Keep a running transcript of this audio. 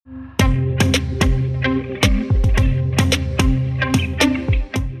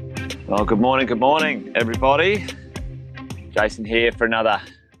Well, good morning, everybody. Jason here for another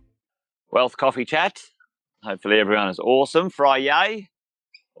Wealth Coffee Chat. Hopefully everyone is awesome. Friday,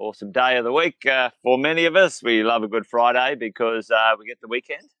 awesome day of the week. For many of us, we love a good Friday because we get the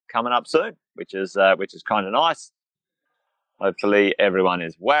weekend coming up soon, which is kind of nice. Hopefully everyone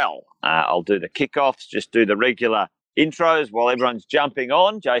is well. I'll do the kickoffs, just do the regular intros while everyone's jumping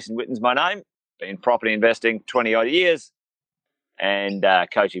on. Jason Witten's my name. Been property investing 20 odd years. And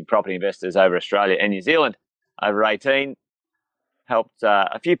coaching property investors over Australia and New Zealand over 18. Helped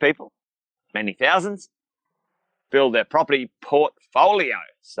a few people, many thousands, build their property portfolio.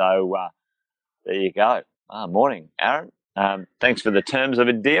 So there you go. Morning, Aaron. Thanks for the terms of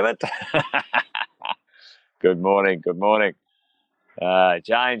endearment. Good morning.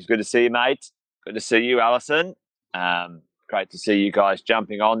 James, good to see you, mate. Good to see you, Alison. Great to see you guys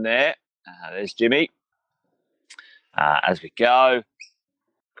jumping on there. There's Jimmy. As we go,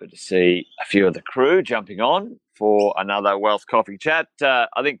 good to see a few of the crew jumping on for another Wealth Coffee Chat. I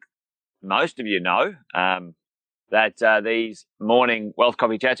think most of you know that these morning Wealth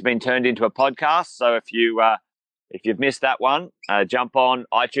Coffee Chats have been turned into a podcast. So if you've missed that one, jump on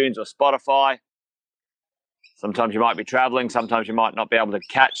iTunes or Spotify. Sometimes you might be traveling, sometimes you might not be able to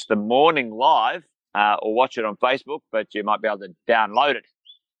catch the morning live or watch it on Facebook, but you might be able to download it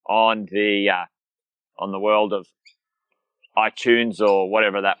on the world of iTunes or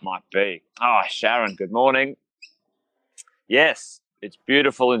whatever that might be. Oh, Sharon, good morning. Yes, it's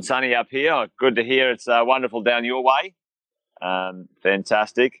beautiful and sunny up here. Good to hear it's wonderful down your way.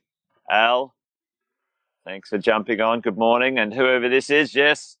 Fantastic. Al, thanks for jumping on. Good morning. And whoever this is,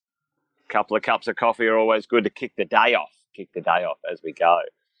 Jess, a couple of cups of coffee are always good to kick the day off as we go.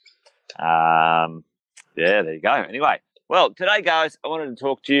 Yeah, there you go. Anyway, well, today, guys, I wanted to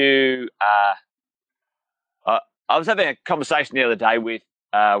talk to you. I was having a conversation the other day with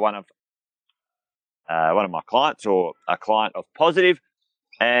one of my clients, or a client of Positive,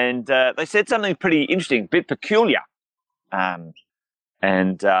 and they said something pretty interesting, a bit peculiar, and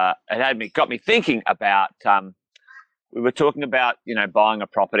it got me thinking about. We were talking about buying a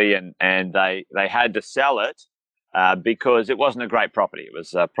property, and they had to sell it because it wasn't a great property. It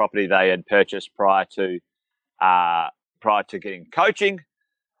was a property they had purchased prior to getting coaching.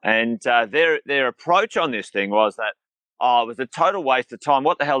 And their approach on this thing was that, it was a total waste of time.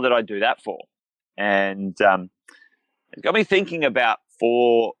 What the hell did I do that for? And it got me thinking about,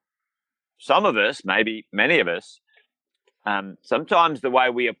 for some of us, maybe many of us, sometimes the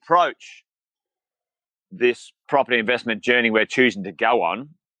way we approach this property investment journey we're choosing to go on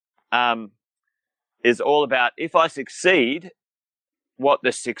is all about, if I succeed, what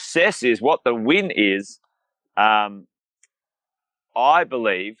the success is, what the win is. I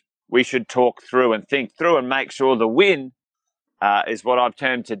believe we should talk through and think through and make sure the win is what I've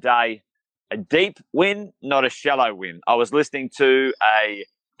termed today a deep win, not a shallow win. I was listening to a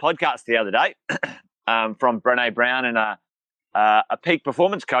podcast the other day from Brené Brown and a peak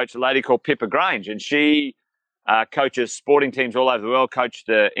performance coach, a lady called Pippa Grange, and she coaches sporting teams all over the world, coached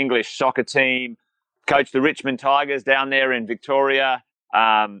the English soccer team, coached the Richmond Tigers down there in Victoria,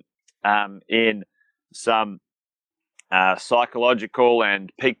 in some psychological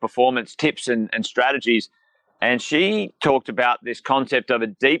and peak performance tips and strategies. And she talked about this concept of a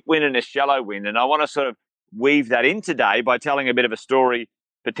deep win and a shallow win. And I want to sort of weave that in today by telling a bit of a story,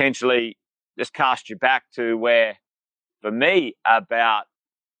 potentially just cast you back to where, for me, about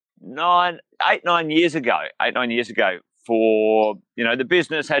 9 years ago, for, the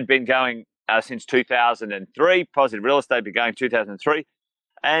business had been going since 2003, Positive Real Estate began in 2003.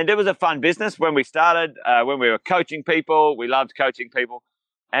 And it was a fun business when we started, when we were coaching people. We loved coaching people.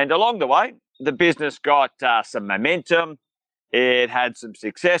 And along the way, the business got some momentum. It had some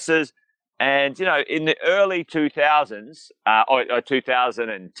successes. And, in the early 2000s, or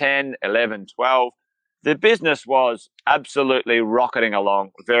 2010, 11, 12, the business was absolutely rocketing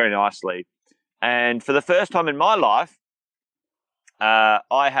along very nicely. And for the first time in my life,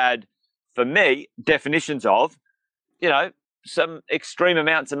 I had, for me, definitions of, some extreme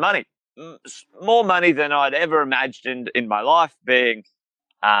amounts of money, more money than I'd ever imagined in my life, being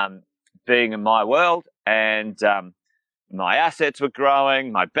in my world, and my assets were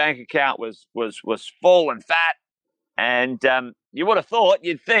growing. My bank account was full and fat, and you would have thought,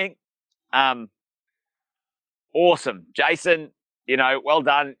 you'd think, awesome, Jason, well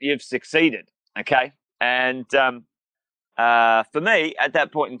done, you've succeeded, okay? And for me, at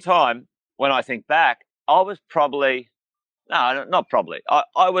that point in time, when I think back, I was probably. No, not probably.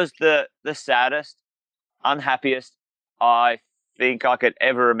 I was the saddest, unhappiest I think I could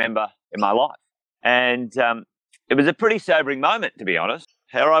ever remember in my life. And it was a pretty sobering moment, to be honest.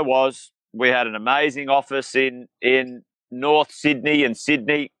 here I was. We had an amazing office in North Sydney and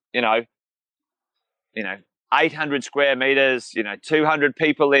Sydney, 800 square meters, 200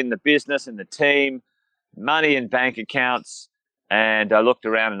 people in the business and the team, money in bank accounts. And I looked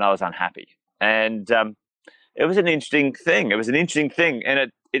around and I was unhappy. And it was an interesting thing.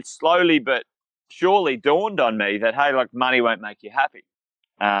 And it slowly but surely dawned on me that, hey, like, money won't make you happy.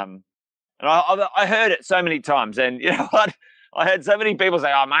 And I heard it so many times. And you know what? I heard so many people say,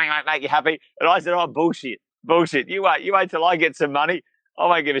 oh, money won't make you happy. And I said, oh, bullshit. You wait till I get some money. I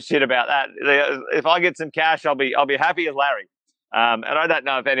won't give a shit about that. If I get some cash, I'll be happy as Larry. And I don't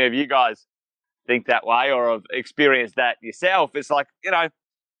know if any of you guys think that way or have experienced that yourself. It's like,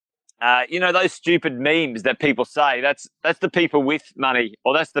 those stupid memes that people say. That's the people with money,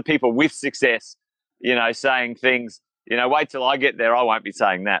 or that's the people with success, saying things. Wait till I get there. I won't be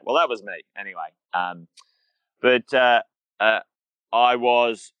saying that. Well, that was me anyway. I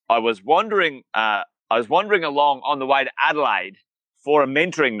was wandering along on the way to Adelaide for a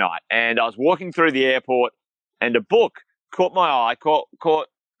mentoring night, and I was walking through the airport, and a book caught my eye, caught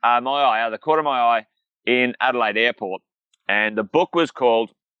the corner of my eye in Adelaide Airport, and the book was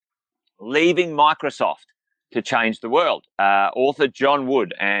called "Leaving Microsoft to Change the World." Author John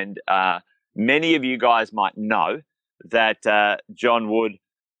Wood, and many of you guys might know that John Wood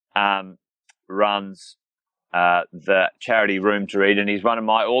runs the charity Room to Read, and he's one of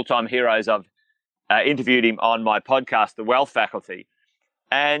my all-time heroes. I've interviewed him on my podcast, The Wealth Faculty,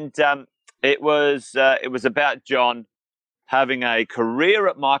 and it was about John having a career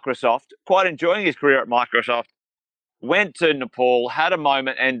at Microsoft, quite enjoying his career at Microsoft, went to Nepal, had a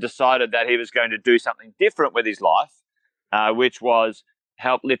moment, and decided that he was going to do something different with his life, which was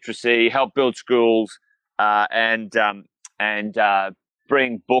help literacy, help build schools, and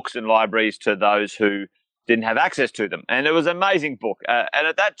bring books and libraries to those who didn't have access to them. And it was an amazing book. And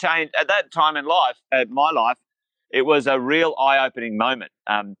at that time in my life, it was a real eye-opening moment.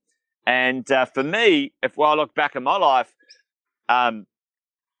 For me, if I look back at my life,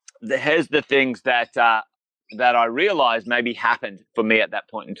 here's the things that I realized maybe happened for me at that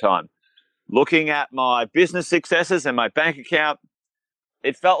point in time. Looking at my business successes and my bank account,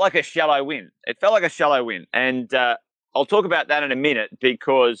 it felt like a shallow win. And I'll talk about that in a minute,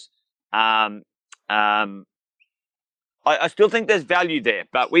 because I still think there's value there,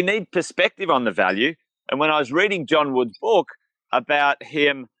 but we need perspective on the value. And when I was reading John Wood's book about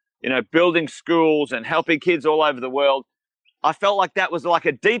him, building schools and helping kids all over the world, I felt like that was like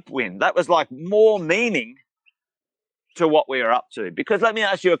a deep win. That was like more meaning to what we are up to. Because let me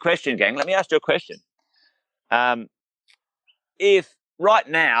ask you a question, gang. If right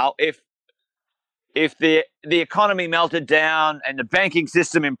now, if the economy melted down and the banking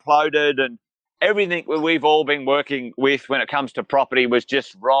system imploded and everything we've all been working with when it comes to property was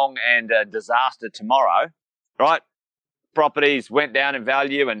just wrong and a disaster tomorrow, right? Properties went down in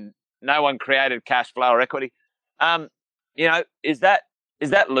value and no one created cash flow or equity. Is that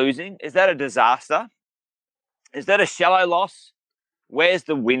losing? Is that a disaster? Is that a shallow loss? Where's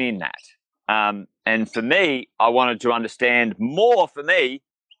the win in that? And for me, I wanted to understand more for me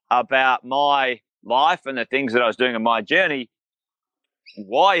about my life and the things that I was doing in my journey.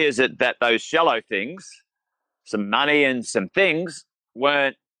 Why is it that those shallow things, some money and some things,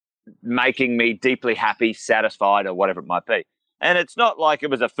 weren't making me deeply happy, satisfied, or whatever it might be? And it's not like it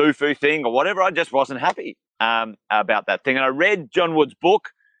was a foo-foo thing or whatever. I just wasn't happy about that thing. And I read John Wood's book,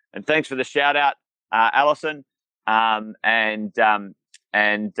 and thanks for the shout out, Alison.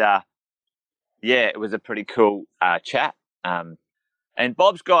 It was a pretty cool chat. And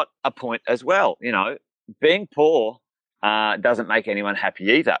Bob's got a point as well. Being poor doesn't make anyone happy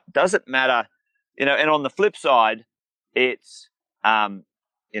either. Doesn't matter, and on the flip side, it's,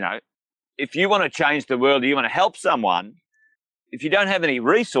 if you want to change the world, you want to help someone, if you don't have any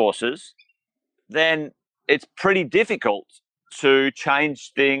resources, then it's pretty difficult to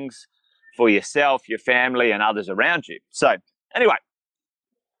change things for yourself, your family, and others around you. So anyway,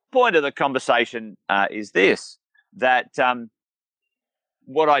 point of the conversation is this, that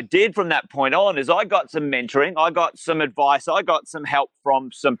what I did from that point on is I got some mentoring, I got some advice, I got some help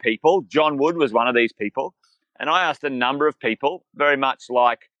from some people. John Wood was one of these people. And I asked a number of people, very much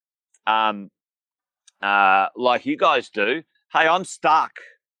like you guys do, hey, I'm stuck.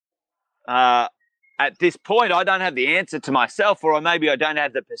 At this point, I don't have the answer to myself, or maybe I don't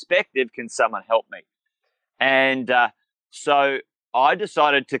have the perspective. Can someone help me? And so I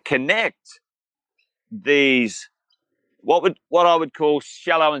decided to connect these, what I would call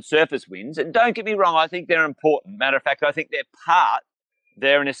shallow and surface wins. And don't get me wrong, I think they're important. Matter of fact, I think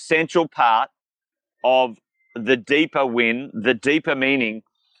they're an essential part of the deeper win, the deeper meaning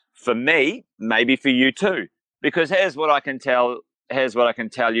for me, maybe for you too. Because here's what I can tell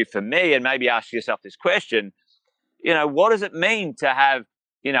you for me, and maybe ask yourself this question, what does it mean to have,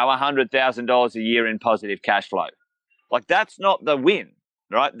 $100,000 a year in positive cash flow? Like, that's not the win,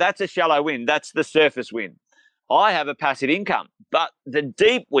 right? That's a shallow win. That's the surface win. I have a passive income, but the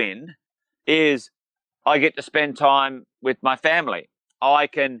deep win is I get to spend time with my family. I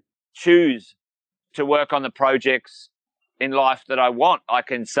can choose to work on the projects in life that I want. I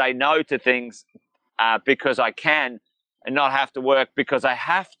can say no to things because I can, and not have to work because I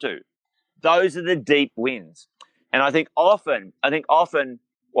have to. Those are the deep wins. And I think often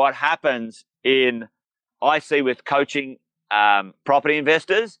what happens I see with coaching property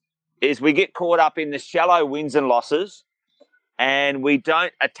investors is we get caught up in the shallow wins and losses, and we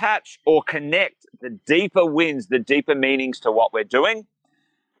don't attach or connect the deeper wins, the deeper meanings to what we're doing.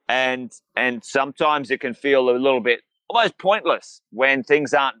 And sometimes it can feel a little bit almost pointless when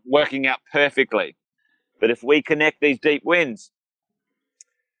things aren't working out perfectly. But if we connect these deep wins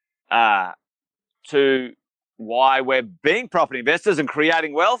to why we're being property investors and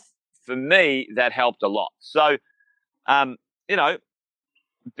creating wealth, for me, that helped a lot. So,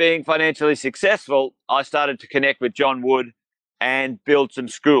 being financially successful, I started to connect with John Wood and build some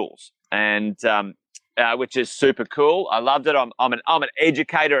schools, and which is super cool. I loved it. I'm an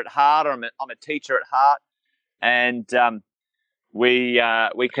educator at heart. I'm a teacher at heart, and we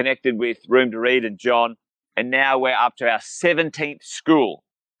connected with Room to Read and John, and now we're up to our 17th school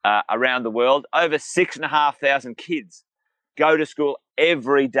around the world. Over 6,500 kids go to school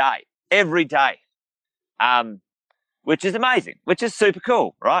every day, which is amazing, which is super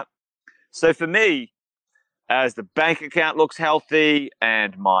cool, right? So for me, as the bank account looks healthy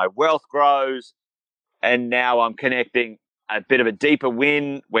and my wealth grows, and now I'm connecting a bit of a deeper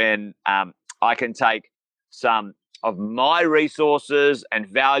win when I can take some of my resources and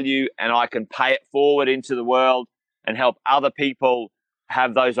value and I can pay it forward into the world and help other people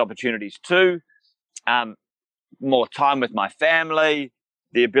have those opportunities too. More time with my family,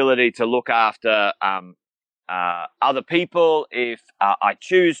 the ability to look after other people if I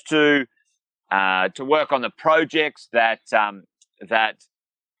choose to work on the projects that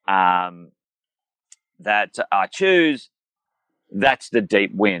I choose. That's the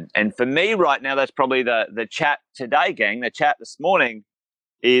deep win. And for me right now, that's probably the chat today, gang. The chat this morning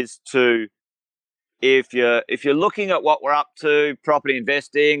is to, if you're looking at what we're up to, property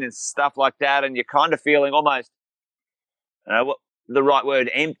investing and stuff like that, and you're kind of feeling almost, what the right word,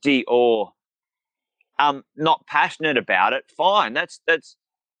 empty or not passionate about it, fine. That's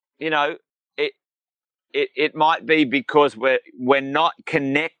it might be because we're not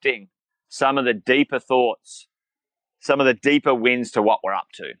connecting some of the deeper thoughts, some of the deeper wins to what we're up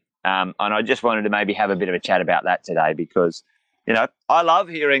to. And I just wanted to maybe have a bit of a chat about that today because, I love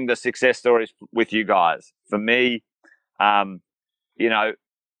hearing the success stories with you guys. For me, I've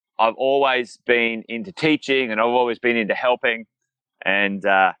always been into teaching and I've always been into helping, and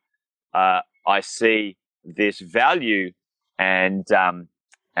I see this value and the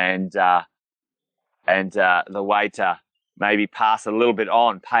way to maybe pass a little bit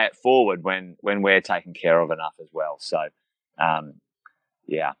on, pay it forward when we're taken care of enough as well. So,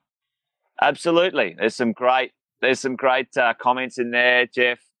 yeah, absolutely. There's some great comments in there,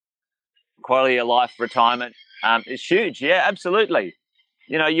 Jeff. Quality of life retirement is huge. Yeah, absolutely.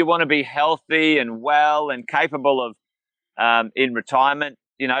 You want to be healthy and well and capable of in retirement.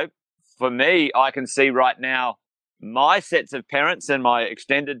 For me, I can see right now my sets of parents and my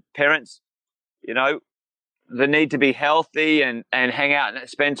extended parents, the need to be healthy and hang out and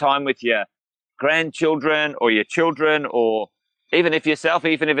spend time with your grandchildren or your children, or even if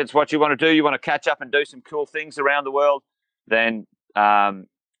it's what you want to do, you want to catch up and do some cool things around the world, then oh,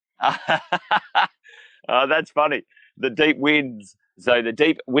 that's funny. The deep wins. So the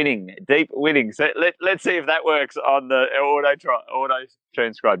deep winning. So let's see if that works on the auto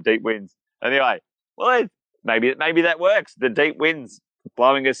transcribe. Deep wins. Anyway, well, maybe that works. The deep wins,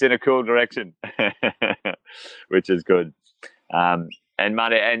 blowing us in a cool direction, which is good. And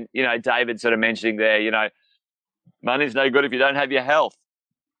money, and David sort of mentioning there, money's no good if you don't have your health.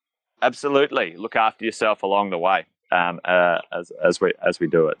 Absolutely, look after yourself along the way as we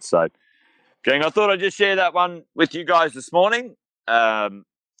do it. So, gang, I thought I'd just share that one with you guys this morning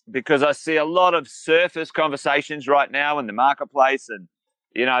because I see a lot of surface conversations right now in the marketplace, and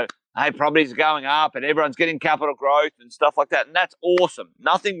hey, properties are going up and everyone's getting capital growth and stuff like that, and that's awesome.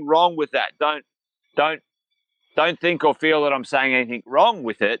 Nothing wrong with that. Don't think or feel that I'm saying anything wrong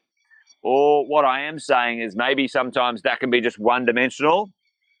with it. Or what I am saying is maybe sometimes that can be just one-dimensional,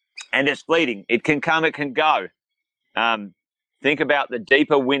 and it's fleeting. It can come, it can go. Think about the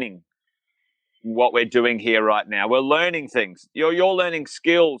deeper winning, what we're doing here right now. We're learning things. You're learning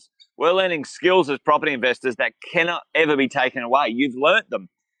skills. We're learning skills as property investors that cannot ever be taken away. You've learnt them.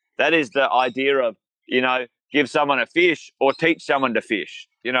 That is the idea of, give someone a fish or teach someone to fish.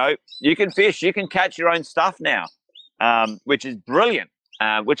 You can fish, you can catch your own stuff now, which is brilliant,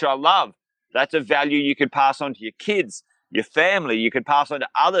 which I love. That's a value you could pass on to your kids, your family. You could pass on to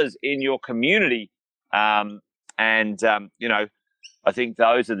others in your community. I think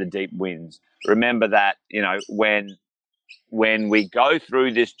those are the deep wins. Remember that, when we go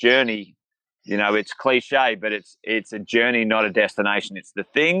through this journey, it's cliche, but it's a journey, not a destination. It's the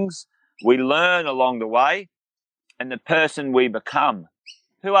things we learn along the way and the person we become.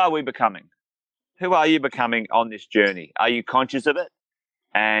 Who are we becoming? Who are you becoming on this journey? Are you conscious of it?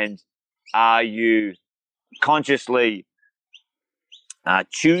 And are you consciously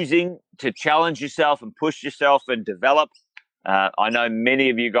choosing to challenge yourself and push yourself and develop? I know many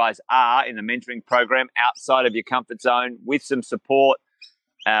of you guys are in the mentoring program outside of your comfort zone with some support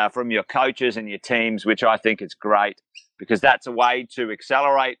from your coaches and your teams, which I think is great, because that's a way to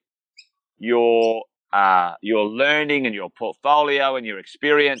accelerate your learning and your portfolio and your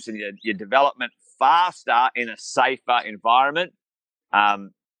experience and your development faster in a safer environment,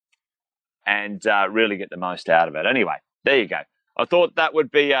 and really get the most out of it. Anyway, there you go. I thought that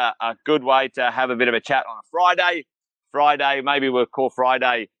would be a good way to have a bit of a chat on a Friday. Maybe we'll call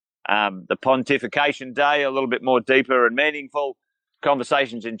Friday the pontification day, a little bit more deeper and meaningful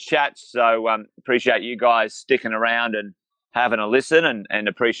conversations and chats. So appreciate you guys sticking around and having a listen, and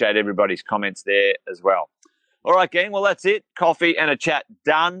appreciate everybody's comments there as well. All right, gang. Well, that's it. Coffee and a chat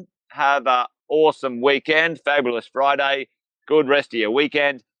done. Have an awesome weekend. Fabulous Friday. Good rest of your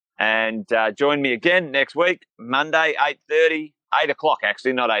weekend. And join me again next week, Monday, 8:30, 8 o'clock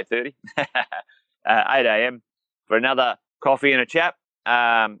actually, not 8:30, 8 a.m. for another coffee and a chat.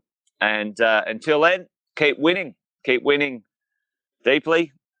 Until then, keep winning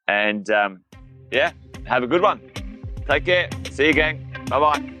deeply. And have a good one. Take care. See you, gang.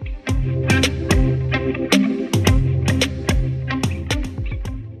 Bye-bye.